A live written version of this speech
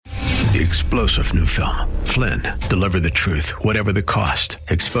The explosive new film, Flynn, Deliver the Truth, Whatever the Cost,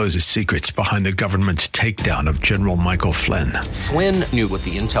 exposes secrets behind the government's takedown of General Michael Flynn. Flynn knew what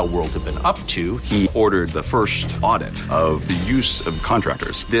the intel world had been up to. He ordered the first audit of the use of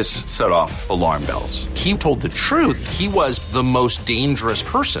contractors. This set off alarm bells. He told the truth. He was the most dangerous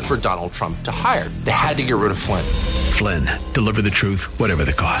person for Donald Trump to hire. They had to get rid of Flynn. Flynn, Deliver the Truth, Whatever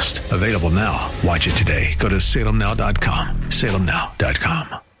the Cost. Available now. Watch it today. Go to salemnow.com.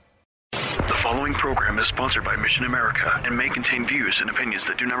 salemnow.com. The following program is sponsored by Mission America and may contain views and opinions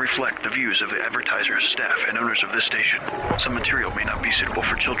that do not reflect the views of the advertisers, staff, and owners of this station. Some material may not be suitable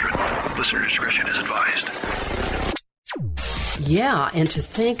for children. Listener discretion is advised. Yeah, and to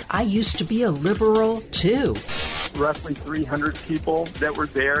think I used to be a liberal, too. Roughly 300 people that were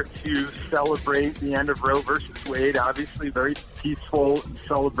there to celebrate the end of Roe versus Wade. Obviously, very peaceful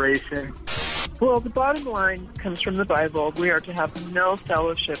celebration. Well, the bottom line comes from the Bible. We are to have no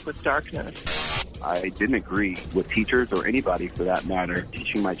fellowship with darkness. I didn't agree with teachers or anybody for that matter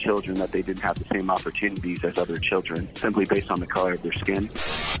teaching my children that they didn't have the same opportunities as other children simply based on the color of their skin.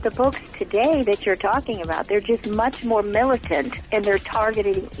 The books today that you're talking about, they're just much more militant and they're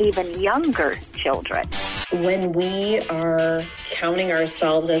targeting even younger children. When we are counting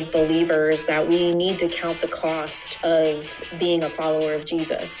ourselves as believers, that we need to count the cost of being a follower of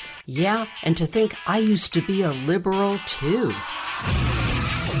Jesus. Yeah, and to think I used to be a liberal, too.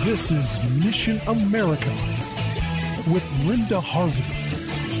 This is Mission America with Linda Harvey.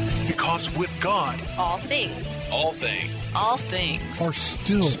 Because with God, all things are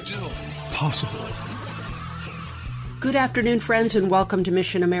still possible. Good afternoon, friends, and welcome to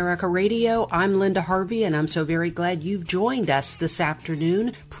Mission America Radio. I'm Linda Harvey, and I'm so very glad you've joined us this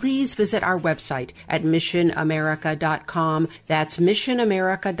afternoon. Please visit our website at missionamerica.com. That's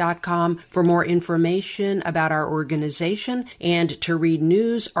missionamerica.com for more information about our organization and to read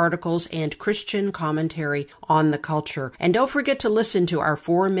news, articles, and Christian commentary on the culture. And don't forget to listen to our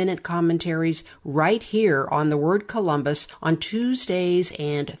 4-minute commentaries right here on the Word Columbus on Tuesdays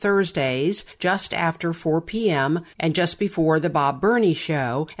and Thursdays, just after 4 p.m., and just before the Bob Burney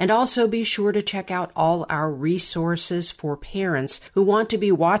Show. And also be sure to check out all our resources for parents who want to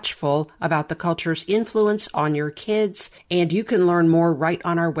be watchful about the culture's influence on your kids. And you can learn more right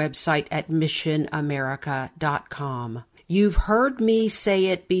on our website at missionamerica.com. You've heard me say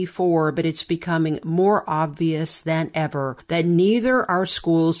it before, but it's becoming more obvious than ever that neither our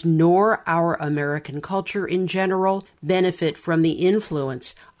schools nor our American culture in general benefit from the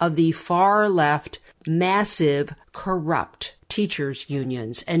influence of the far left, massive, corrupt teachers'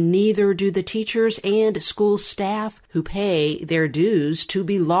 unions, and neither do the teachers and school staff who pay their dues to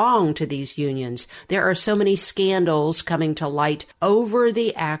belong to these unions. There are so many scandals coming to light over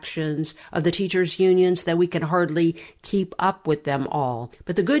the actions of the teachers' unions that we can hardly keep up with them all.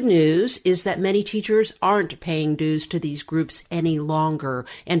 But the good news is that many teachers aren't paying dues to these groups any longer,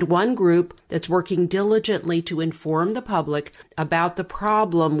 and one group that's working diligently to inform the public about the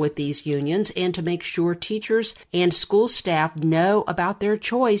problem with these unions and to make sure teachers and school staff know about their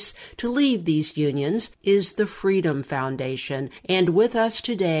choice to leave these unions is the Freedom Foundation. And with us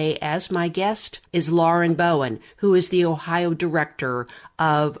today as my guest is Lauren Bowen, who is the Ohio director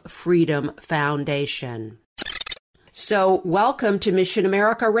of Freedom Foundation. So welcome to Mission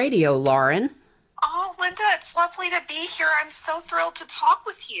America Radio, Lauren. Oh, Linda, it's lovely to be here. I'm so thrilled to talk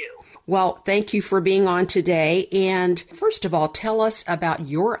with you. Well, thank you for being on today. And first of all, tell us about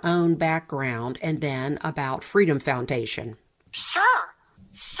your own background and then about Freedom Foundation. Sure.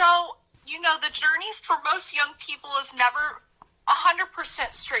 So, the journey for most young people is never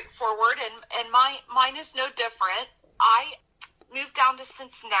 100% straightforward, and mine is no different. I moved down to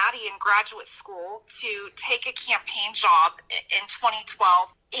Cincinnati in graduate school to take a campaign job in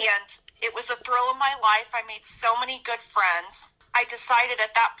 2012, and it was a thrill of my life. I made so many good friends. I decided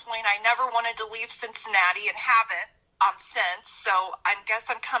at that point I never wanted to leave Cincinnati and haven't since. So I guess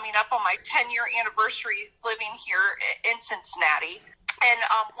I'm coming up on my 10-year anniversary living here in Cincinnati. And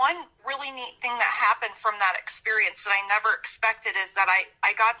one really neat thing that happened from that experience that I never expected is that I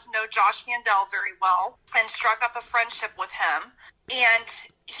got to know Josh Mandel very well and struck up a friendship with him. And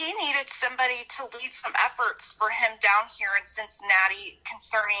he needed somebody to lead some efforts for him down here in Cincinnati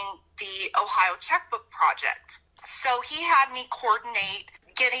concerning the Ohio Checkbook Project. So he had me coordinate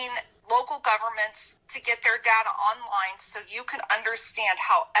getting local governments to get their data online so you can understand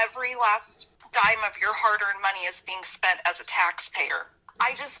how every last dime of your hard-earned money is being spent as a taxpayer.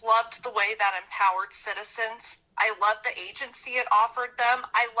 I just loved the way that empowered citizens. I loved the agency it offered them.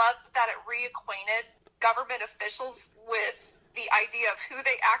 I loved that it reacquainted government officials with the idea of who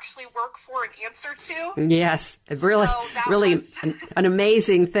they actually work for and answer to. Yes, really, really an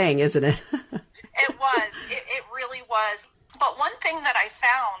amazing thing, isn't it? It was. It really was. But one thing that I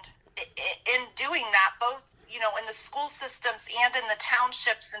found in doing that, both, you know, in the school systems and in the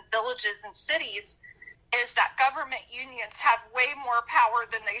townships and villages and cities, is that government unions have way more power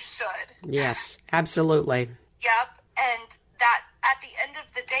than they should. Yes, absolutely. Yep. And that at the end of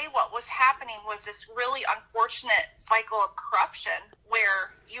the day, what was happening was this really unfortunate cycle of corruption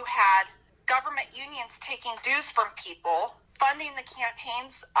where you had government unions taking dues from people, funding the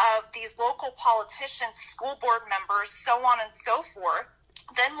campaigns of these local politicians, school board members, so on and so forth.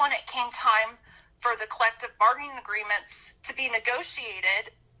 Then when it came time for the collective bargaining agreements to be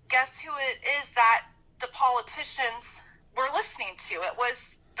negotiated, guess who it is that the politicians were listening to? It was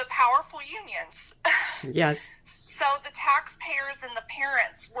the powerful unions. Yes. So the taxpayers and the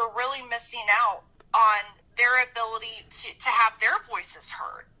parents were really missing out on their ability to have their voices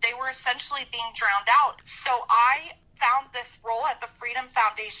heard. They were essentially being drowned out. So I found this role at the Freedom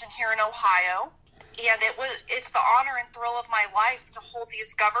Foundation here in Ohio, and it's the honor and thrill of my life to hold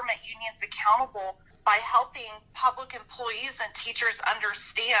these government unions accountable by helping public employees and teachers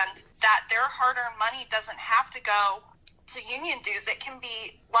understand that their hard-earned money doesn't have to go to union dues. It can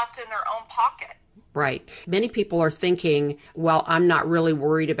be left in their own pocket. Right. Many people are thinking, well, I'm not really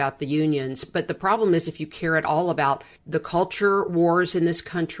worried about the unions. But the problem is if you care at all about the culture wars in this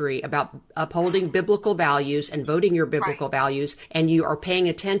country, about upholding biblical values and voting your biblical values, and you are paying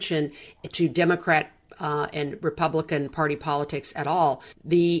attention to Democrat and Republican Party politics at all,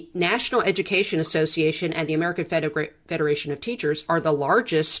 the National Education Association and the American Federation of Teachers are the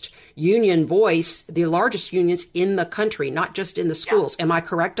largest union voice, the largest unions in the country, not just in the schools. Am I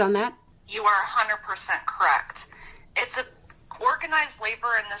correct on that? You are 100% correct. Organized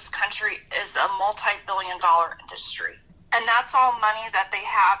labor in this country is a multi-billion-dollar industry. And that's all money that they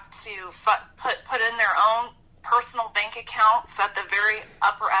have to put in their own personal bank accounts at the very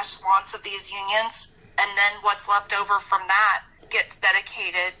upper echelons of these unions. And then what's left over from that gets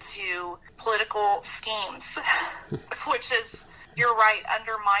dedicated to political schemes, which is, you're right,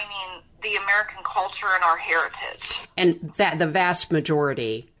 undermining the American culture and our heritage. And that the vast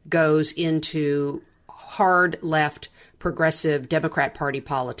majority goes into hard left progressive Democrat Party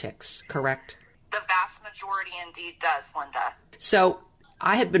politics, correct? The vast majority indeed does, Linda. So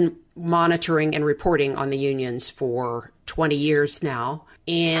I have been monitoring and reporting on the unions for 20 years now,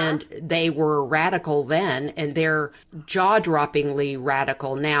 and they were radical then, and they're jaw-droppingly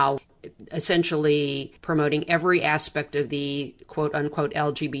radical now, essentially promoting every aspect of the quote-unquote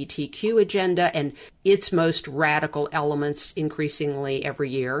LGBTQ agenda and its most radical elements increasingly every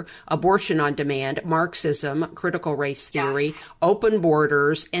year: abortion on demand, Marxism, critical race theory, open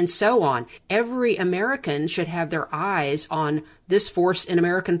borders, and so on. Every American should have their eyes on this force in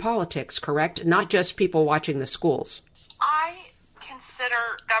American politics, correct? Not just people watching the schools. I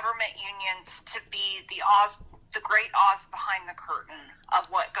consider government unions to be the great Oz behind the curtain of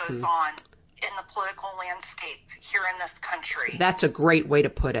what goes on in the political landscape here in this country. That's a great way to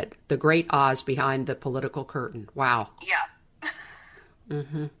put it. The great Oz behind the political curtain. Wow. Yeah.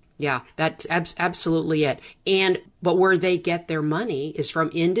 Yeah, that's absolutely it. But where they get their money is from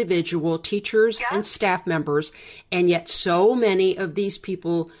individual teachers and staff members. And yet so many of these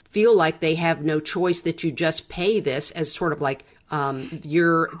people feel like they have no choice, that you just pay this as sort of like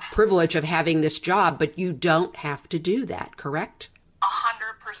your privilege of having this job, but you don't have to do that, correct? 100%.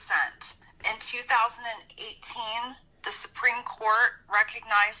 In 2018, the Supreme Court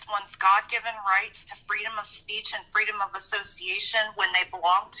recognized one's God-given rights to freedom of speech and freedom of association when they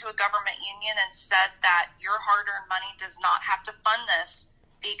belong to a government union, and said that your hard-earned money does not have to fund this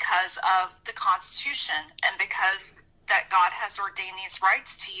because of the Constitution and because that God has ordained these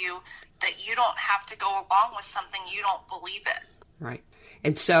rights to you, that you don't have to go along with something you don't believe in. Right.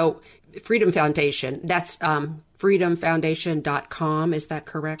 And so Freedom Foundation, that's freedomfoundation.com, is that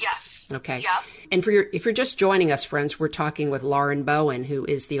correct? Yes. Okay. Yep. And if you're just joining us, friends, we're talking with Lauren Bowen, who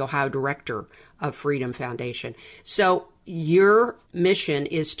is the Ohio director of Freedom Foundation. So your mission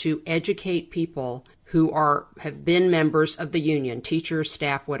is to educate people who have been members of the union, teachers,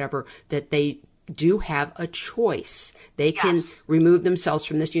 staff, whatever, that they do have a choice. They can remove themselves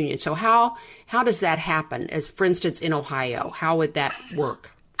from this union. So how does that happen? As for instance, in Ohio, how would that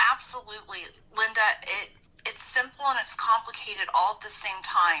work? Absolutely, Linda. It's simple and it's complicated all at the same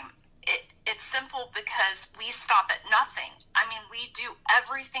time. It's simple because we stop at nothing. I mean, we do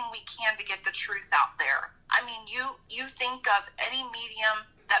everything we can to get the truth out there. I mean, you think of any medium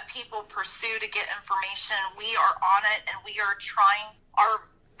that people pursue to get information, we are on it, and we are trying our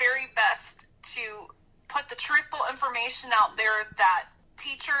very best to put the truthful information out there that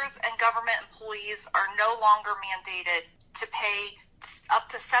teachers and government employees are no longer mandated to pay up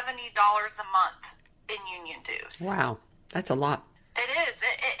to $70 a month in union dues. Wow, that's a lot. It is.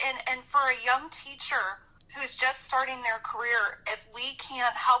 And for a young teacher who's just starting their career, if we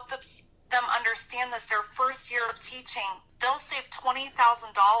can't help them understand this, their first year of teaching, they'll save $20,000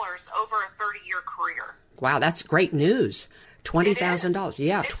 over a 30-year career. Wow, that's great news. $20,000.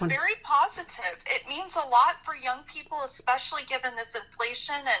 Yeah. It's very positive. It means a lot for young people, especially given this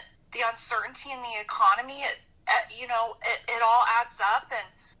inflation and the uncertainty in the economy. It all adds up,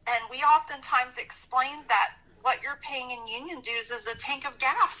 and we oftentimes explain that what you're paying in union dues is a tank of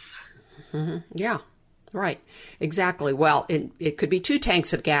gas. Mm-hmm. Yeah, right. Exactly. Well, it could be 2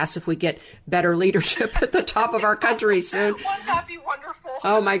 tanks of gas if we get better leadership at the top of our country soon. Wouldn't that be wonderful?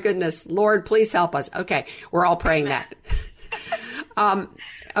 Oh, my goodness. Lord, please help us. Okay, we're all praying that.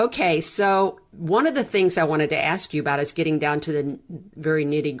 Okay, so one of the things I wanted to ask you about is getting down to the very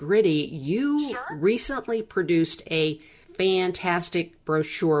nitty-gritty. You recently produced a fantastic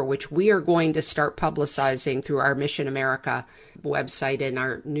brochure, which we are going to start publicizing through our Mission America website and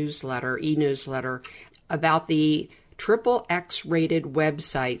our newsletter, e-newsletter, about the XXX rated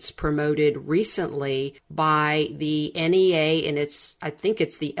websites promoted recently by the NEA, and I think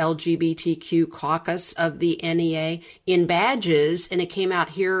it's the LGBTQ caucus of the NEA, in badges, and it came out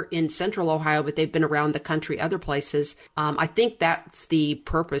here in Central Ohio, but they've been around the country other places. I think that's the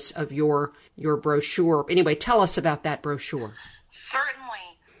purpose of your brochure. Anyway, tell us about that brochure.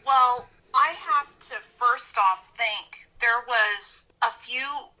 Certainly. Well, I have to first off think there was a few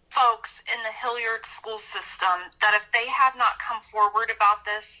folks in the Hilliard school system that if they had not come forward about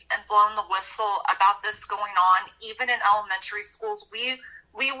this and blown the whistle about this going on, even in elementary schools, we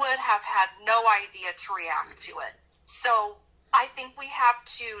would have had no idea to react to it. So I think we have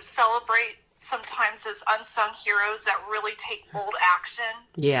to celebrate sometimes as unsung heroes that really take bold action.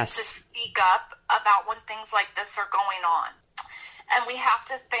 Yes. To speak up about when things like this are going on. And we have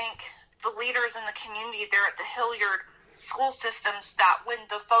to thank the leaders in the community there at the Hilliard school systems that when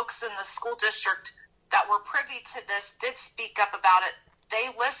the folks in the school district that were privy to this did speak up about it, they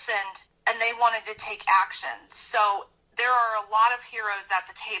listened and they wanted to take action. So there are a lot of heroes at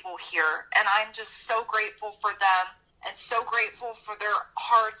the table here, and I'm just so grateful for them and so grateful for their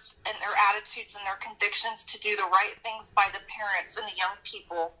hearts and their attitudes and their convictions to do the right things by the parents and the young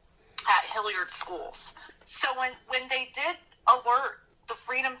people at Hilliard schools. So when they did alert the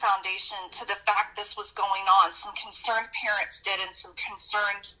Freedom Foundation to the fact this was going on, some concerned parents did and some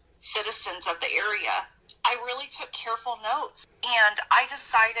concerned citizens of the area, I really took careful notes. And I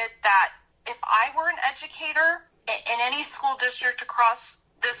decided that if I were an educator in any school district across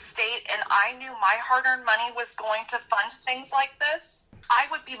this state and I knew my hard-earned money was going to fund things like this, I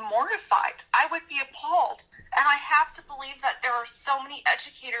would be mortified. I would be appalled. And I have to believe that there are so many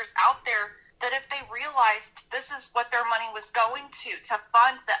educators out there that if they realized this is what their money was going to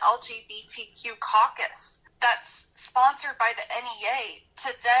fund the LGBTQ caucus that's sponsored by the NEA,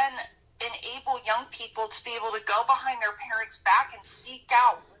 to then enable young people to be able to go behind their parents' back and seek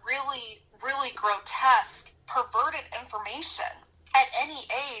out really, really grotesque, perverted information at any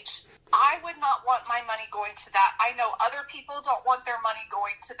age, I would not want my money going to that. I know other people don't want their money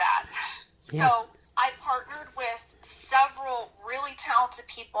going to that. Yeah. So I partnered with several really talented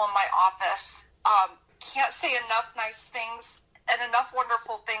people in my office. Can't say enough nice things and enough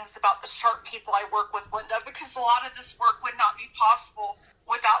wonderful things about the sharp people I work with, Linda, because a lot of this work would not be possible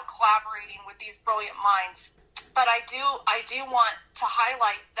without collaborating with these brilliant minds. But I do want to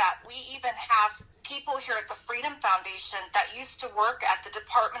highlight that we even have people here at the Freedom Foundation that used to work at the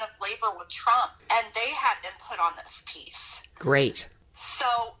Department of Labor with Trump, and they had input on this piece. Great.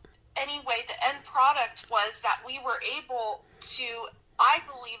 So anyway, the end product was that we were able to, I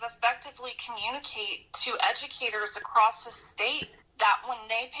believe, effectively communicate to educators across the state that when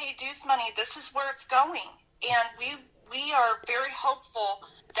they pay dues money, this is where it's going. And we are very hopeful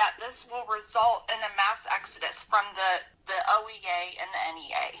that this will result in a mass exodus from the OEA and the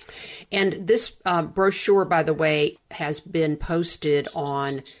NEA. And this brochure, by the way, has been posted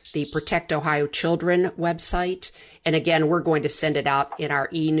on the Protect Ohio Children website. And again, we're going to send it out in our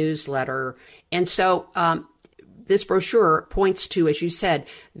e-newsletter. And so this brochure points to, as you said,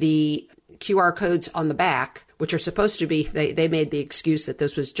 the QR codes on the back, which are supposed to be, they made the excuse that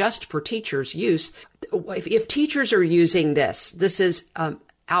this was just for teachers' use. If teachers are using this is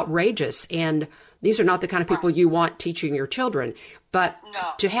outrageous. And these are not the kind of people you want teaching your children. But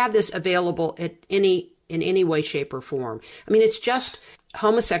to have this available in any way, shape, or form, I mean, it's just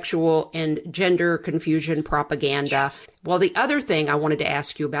homosexual and gender confusion propaganda. Well, the other thing I wanted to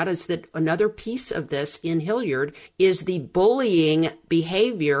ask you about is that another piece of this in Hilliard is the bullying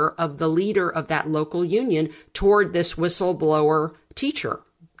behavior of the leader of that local union toward this whistleblower teacher.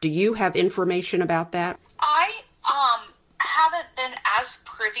 Do you have information about that? I haven't been as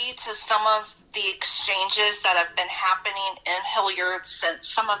privy to some of the exchanges that have been happening in Hilliard since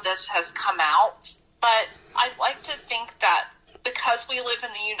some of this has come out. But I'd like to think that because we live in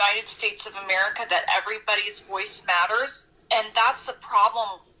the United States of America, that everybody's voice matters. And that's the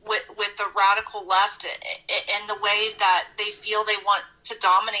problem with the radical left and the way that they feel they want to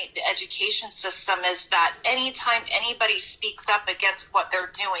dominate the education system is that anytime anybody speaks up against what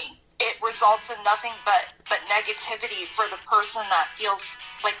they're doing, it results in nothing but negativity for the person that feels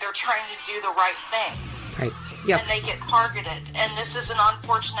like they're trying to do the right thing. Right. Yep. And they get targeted. And this is an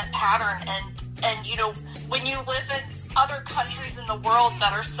unfortunate pattern. And you know, when you live in other countries in the world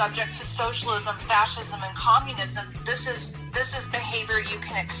that are subject to socialism, fascism, and communism, this is behavior you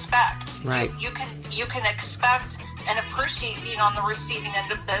can expect. Right. You can expect and appreciate being on the receiving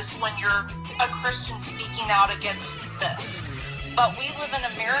end of this when you're a Christian speaking out against this. But we live in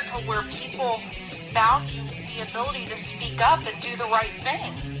America where people value the ability to speak up and do the right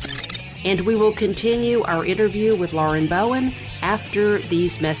thing. And we will continue our interview with Lauren Bowen after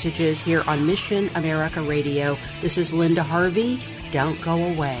these messages here on Mission America Radio. This is Linda Harvey. Don't go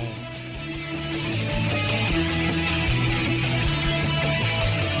away.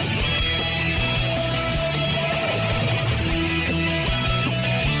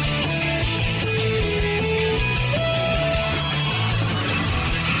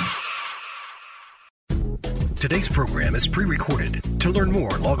 Today's program is pre-recorded. To learn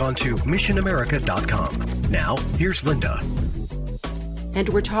more, log on to missionamerica.com. Now, here's Linda. And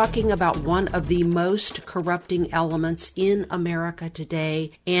we're talking about one of the most corrupting elements in America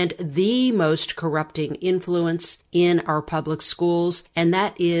today and the most corrupting influence in our public schools, and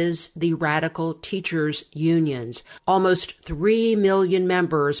that is the radical teachers' unions. Almost 3 million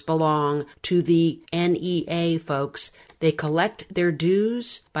members belong to the NEA, folks. They collect their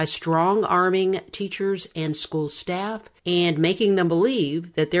dues by strong-arming teachers and school staff and making them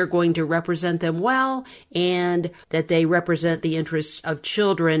believe that they're going to represent them well and that they represent the interests of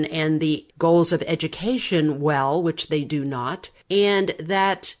children and the goals of education well, which they do not, and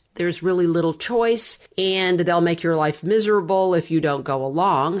that there's really little choice, and they'll make your life miserable if you don't go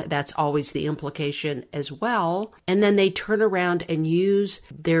along. That's always the implication as well. And then they turn around and use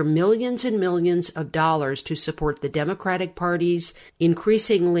their millions and millions of dollars to support the Democratic Party's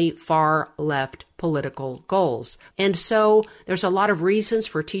increasingly far-left political goals. And so there's a lot of reasons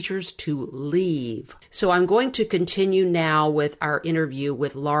for teachers to leave. So I'm going to continue now with our interview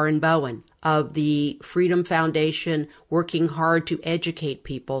with Lauren Bowen of the Freedom Foundation, working hard to educate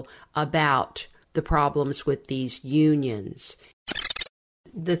people about the problems with these unions.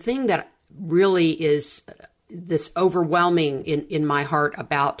 The thing that really is this overwhelming in my heart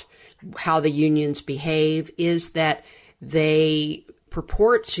about how the unions behave is that they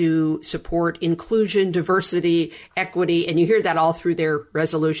purport to support inclusion, diversity, equity, and you hear that all through their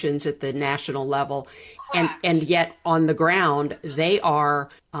resolutions at the national level. And yet on the ground, they are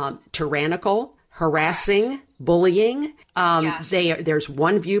tyrannical, harassing, bullying. There's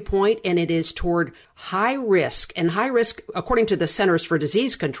one viewpoint, and it is toward high risk. And high risk, according to the Centers for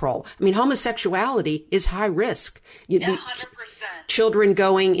Disease Control, I mean, homosexuality is high risk. 100%. Children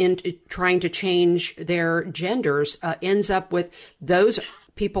going into trying to change their genders ends up with those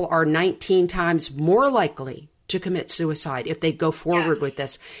people are 19 times more likely to commit suicide if they go forward with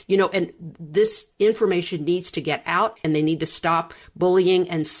this. And this information needs to get out, and they need to stop bullying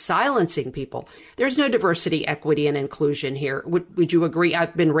and silencing people. There's no diversity, equity, and inclusion here. Would you agree?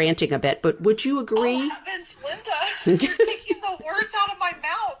 I've been ranting a bit, but would you agree? Oh, heavens, Linda, you're taking the words out of my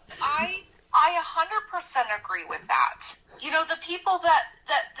mouth. I 100% agree with that. The people that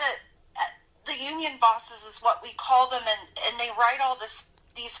the union bosses is what we call them, and they write all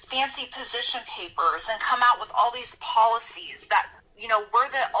these fancy position papers and come out with all these policies that, we're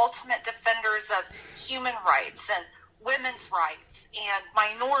the ultimate defenders of human rights and women's rights and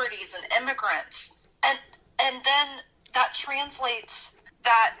minorities and immigrants. And then that translates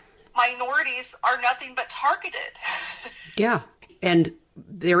that minorities are nothing but targeted. Yeah. And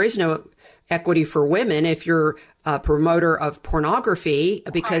there is no equity for women if you're a promoter of pornography,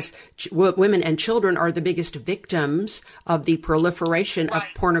 because women and children are the biggest victims of the proliferation of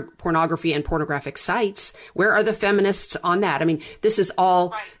pornography and pornographic sites. Where are the feminists on that? I mean, this is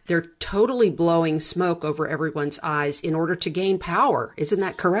all, they're totally blowing smoke over everyone's eyes in order to gain power. Isn't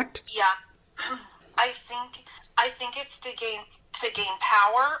that correct? Yeah. I think it's to to gain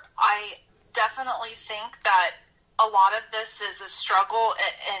power. I definitely think that a lot of this is a struggle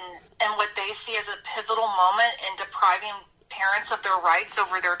and what they see as a pivotal moment in depriving parents of their rights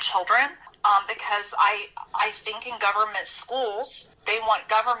over their children. Because I think in government schools, they want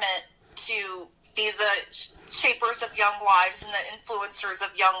government to be the shapers of young lives and the influencers of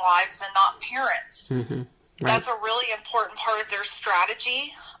young lives and not parents. Mm-hmm. Right. That's a really important part of their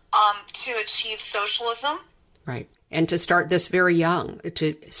strategy to achieve socialism. Right. And to start this very young,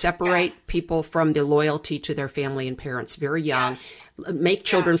 to separate people from the loyalty to their family and parents very young, make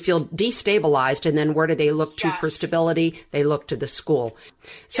children feel destabilized, and then where do they look to for stability? They look to the school.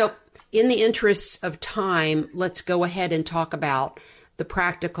 So in the interests of time, let's go ahead and talk about the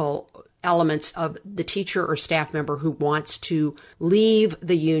practical elements of the teacher or staff member who wants to leave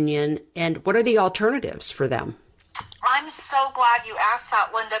the union, and what are the alternatives for them? I'm so glad you asked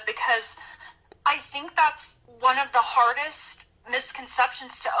that, Linda, because I think that's one of the hardest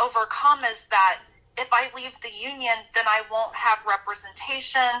misconceptions to overcome, is that if I leave the union, then I won't have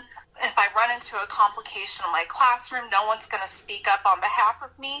representation. If I run into a complication in my classroom, no one's going to speak up on behalf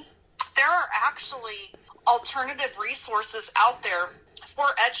of me. There are actually alternative resources out there for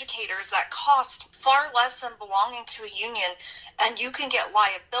educators that cost far less than belonging to a union, and you can get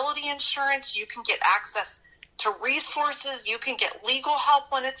liability insurance, you can get access to resources, you can get legal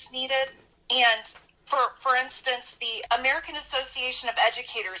help when it's needed. And for instance, the American Association of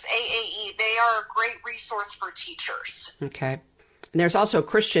Educators, AAE, they are a great resource for teachers. Okay. And there's also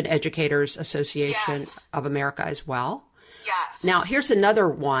Christian Educators Association of America as well. Yes. Now, here's another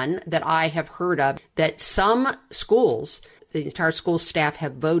one that I have heard of, that some schools, the entire school staff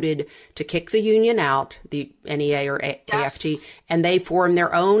have voted to kick the union out, the NEA or AFT, and they form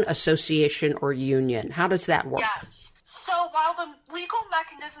their own association or union. How does that work? Yes. So while the legal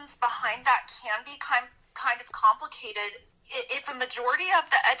mechanisms behind that can be kind of complicated, if a majority of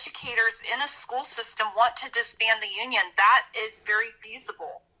the educators in a school system want to disband the union, that is very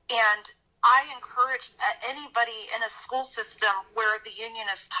feasible. And I encourage anybody in a school system where the union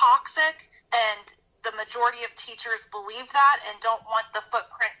is toxic and the majority of teachers believe that and don't want the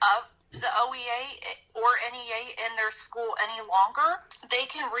footprint of the OEA or NEA in their school any longer, they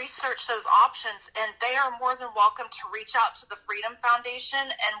can research those options, and they are more than welcome to reach out to the Freedom Foundation,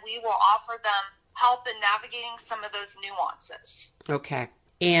 and we will offer them help in navigating some of those nuances. Okay.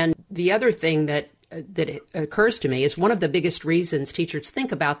 And the other thing that it occurs to me is one of the biggest reasons teachers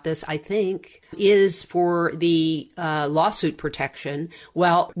think about this, I think, is for the lawsuit protection.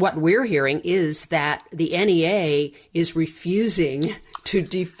 Well, what we're hearing is that the NEA is refusing to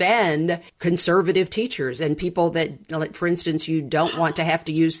defend conservative teachers and people that, like, for instance, you don't want to have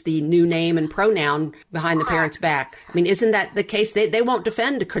to use the new name and pronoun behind the parent's back. I mean, isn't that the case? They won't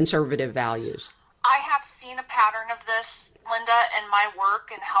defend conservative values. I have seen a pattern of this, Linda, in my work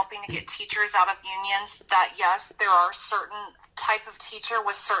in helping to get teachers out of unions, that yes, there are certain type of teacher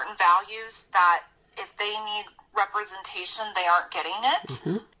with certain values that if they need representation, they aren't getting it.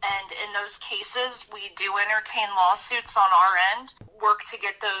 Mm-hmm. And in those cases, we do entertain lawsuits on our end, work to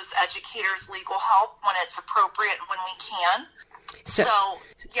get those educators legal help when it's appropriate, when we can. So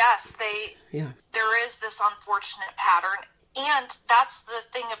yes, there is this unfortunate pattern. And that's the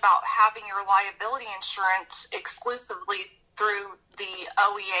thing about having your liability insurance exclusively through the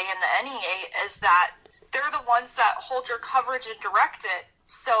OEA and the NEA, is that they're the ones that hold your coverage and direct it.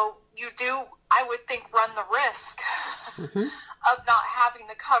 So you do, I would think, run the risk of not having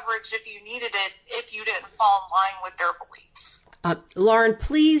the coverage if you needed it, if you didn't fall in line with their beliefs. Lauren,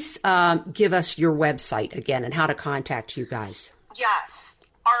 please give us your website again and how to contact you guys. Yes.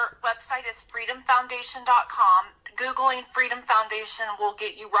 Our website is freedomfoundation.com. Googling Freedom Foundation will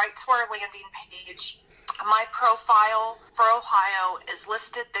get you right to our landing page. My profile for Ohio is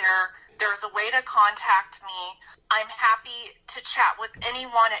listed there. There's a way to contact me. I'm happy to chat with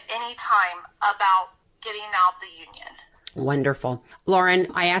anyone at any time about getting out the union. Wonderful. Lauren,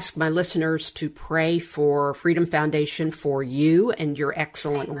 I ask my listeners to pray for Freedom Foundation, for you and your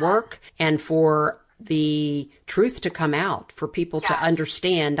excellent work, and for the truth to come out, for people to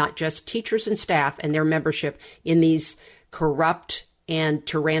understand, not just teachers and staff and their membership in these corrupt and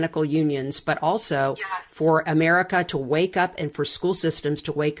tyrannical unions, but also for America to wake up and for school systems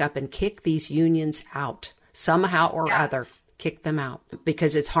to wake up and kick these unions out somehow or other. Kick them out,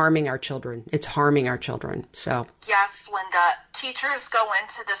 because it's harming our children. It's harming our children. So yes, Linda, teachers go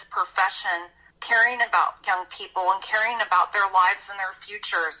into this profession caring about young people and caring about their lives and their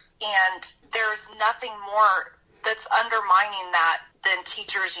futures. And there's nothing more that's undermining that than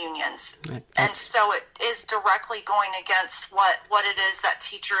teachers' unions. And so it is directly going against what it is that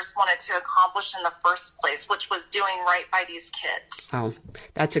teachers wanted to accomplish in the first place, which was doing right by these kids. Oh,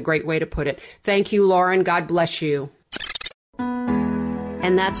 that's a great way to put it. Thank you, Lauren. God bless you.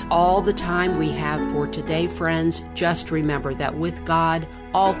 And that's all the time we have for today, friends. Just remember that with God,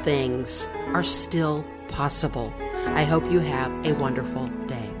 all things are still possible. I hope you have a wonderful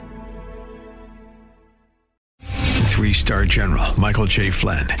day. 3-star General Michael J.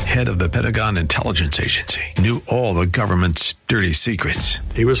 Flynn, head of the Pentagon Intelligence Agency, knew all the government's dirty secrets.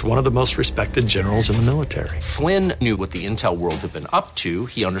 He was one of the most respected generals in the military. Flynn knew what the intel world had been up to.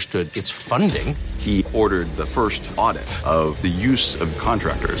 He understood its funding. He ordered the first audit of the use of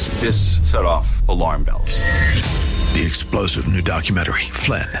contractors. This set off alarm bells. The explosive new documentary,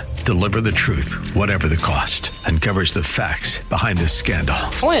 Flynn, Deliver the Truth, Whatever the Cost, uncovers the facts behind this scandal.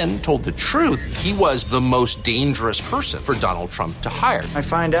 Flynn told the truth. He was the most dangerous person for Donald Trump to hire. I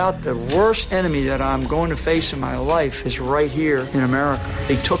find out the worst enemy that I'm going to face in my life is right here in America.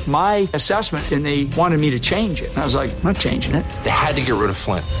 They took my assessment and they wanted me to change it. And I was like, I'm not changing it. They had to get rid of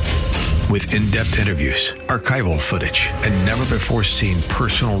Flynn. With in-depth interviews, archival footage, and never-before-seen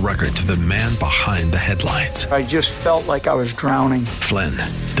personal records of the man behind the headlines. I just felt like I was drowning. Flynn,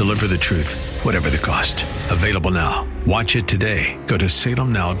 Deliver the Truth, Whatever the Cost. Available now. Watch it today. Go to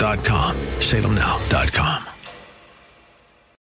salemnow.com. salemnow.com.